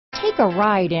Take a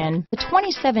ride in the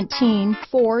 2017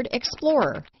 Ford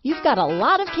Explorer. You've got a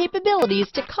lot of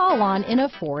capabilities to call on in a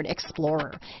Ford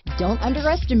Explorer. Don't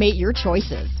underestimate your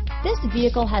choices. This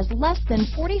vehicle has less than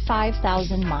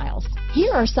 45,000 miles.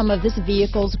 Here are some of this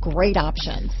vehicle's great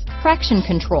options: traction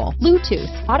control,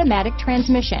 Bluetooth, automatic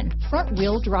transmission, front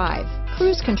wheel drive,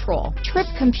 cruise control, trip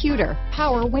computer,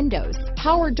 power windows,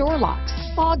 power door locks,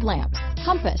 fog lamps,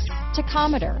 compass,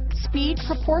 tachometer, speed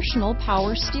proportional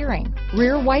power steering,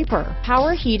 rear wiper,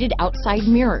 power heated outside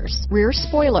mirrors, rear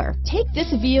spoiler. Take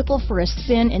this vehicle for a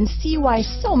spin and see why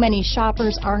so many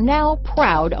shoppers are now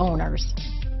proud owners.